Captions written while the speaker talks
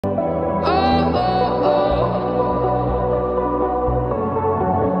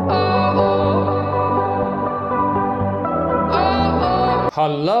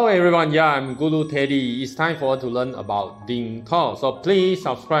Hello everyone, I'm Guru Teddy. It's time for us to learn about Dingtalk. So please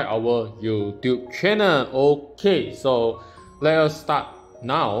subscribe our YouTube channel. Okay, so let us start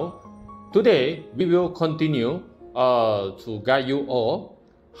now. Today we will continue to guide you all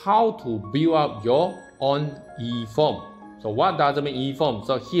how to build up your own e-form. So what does it mean e-form?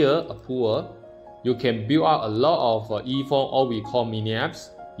 So here a pool, you can build out a lot of e-form, or we call mini apps.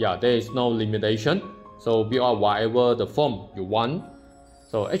 Yeah, there is no limitation. So build out whatever the form you want.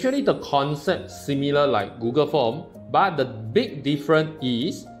 So actually the concept similar like Google form, but the big difference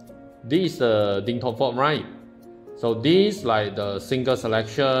is this is the Dingtalk form, right? So this like the single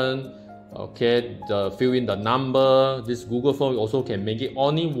selection, okay, the fill in the number. This Google form also can make it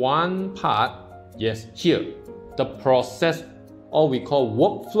only one part. Yes, here the process, or we call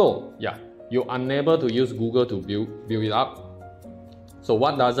workflow. Yeah, you're unable to use Google to build it up. So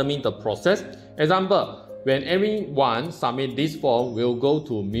what does it mean the process? Example, when everyone submit this form, will go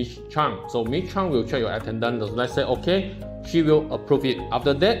to Miss Chang. So Miss Chang will check your attendance. So let's say okay, she will approve it.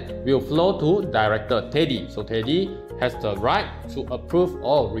 After that, will flow to Director Teddy. So Teddy has the right to approve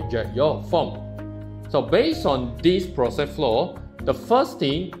or reject your form. So based on this process flow, the first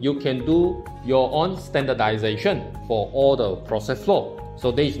thing you can do your own standardization for all the process flow.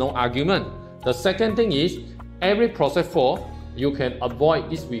 So there is no argument. The second thing is every process flow you can avoid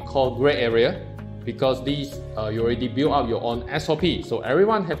this we call gray area, because these you already build up your own SOP, so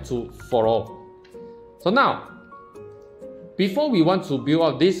everyone have to follow. So now, before we want to build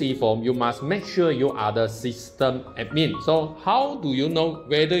up this e-form, you must make sure you are the system admin. So how do you know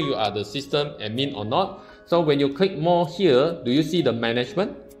whether you are the system admin or not? So when you click more here, do you see the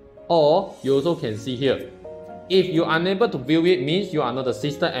management? Or you also can see here. If you are unable to view it, means you are not the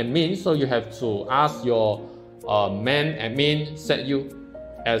system admin, so you have to ask your main admin set you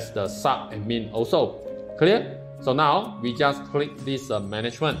as the sub admin also. Clear? So now we just click this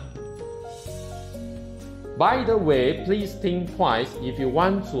management. By the way, please think twice if you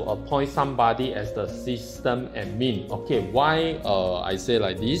want to appoint somebody as the system admin. Okay, why I say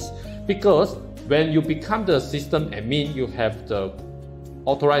like this? Because when you become the system admin, you have the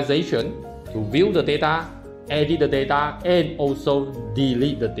authorization to view the data, edit the data, and also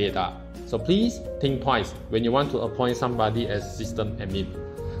delete the data. So please think twice when you want to appoint somebody as system admin.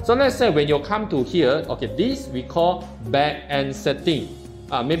 So let's say when you come to here, okay, this we call back-end setting.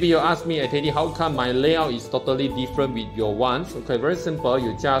 Maybe you ask me, Teddy, how come my layout is totally different with your ones? Okay, very simple.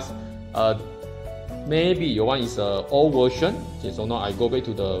 You just maybe your one is an old version. Okay, so now I go back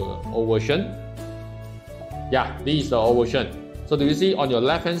to the old version. Yeah, this is the old version. So do you see on your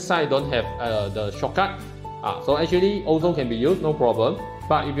left hand side don't have the shortcut? So actually also can be used, no problem.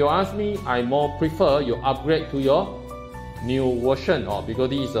 But if you ask me, I more prefer you upgrade to your new version, or because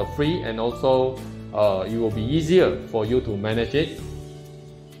this is free, and also it will be easier for you to manage it.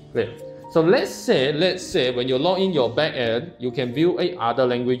 Okay. So let's say when you log in your backend, you can view 8 other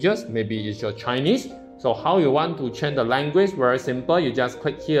languages. Maybe it's your Chinese. So how you want to change the language? Very simple. You just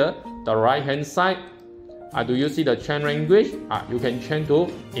click here, the right hand side. Do you see the change language? You can change to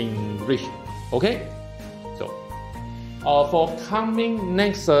English. Okay. So for coming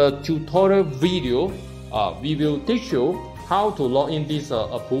next tutorial video, we will teach you how to log in this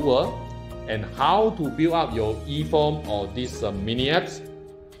approval and how to build up your e-form or this mini apps.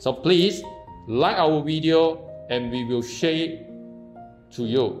 So please like our video and we will share it to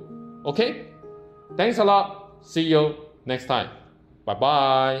you. Okay? Thanks a lot. See you next time. Bye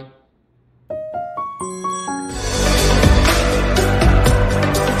bye.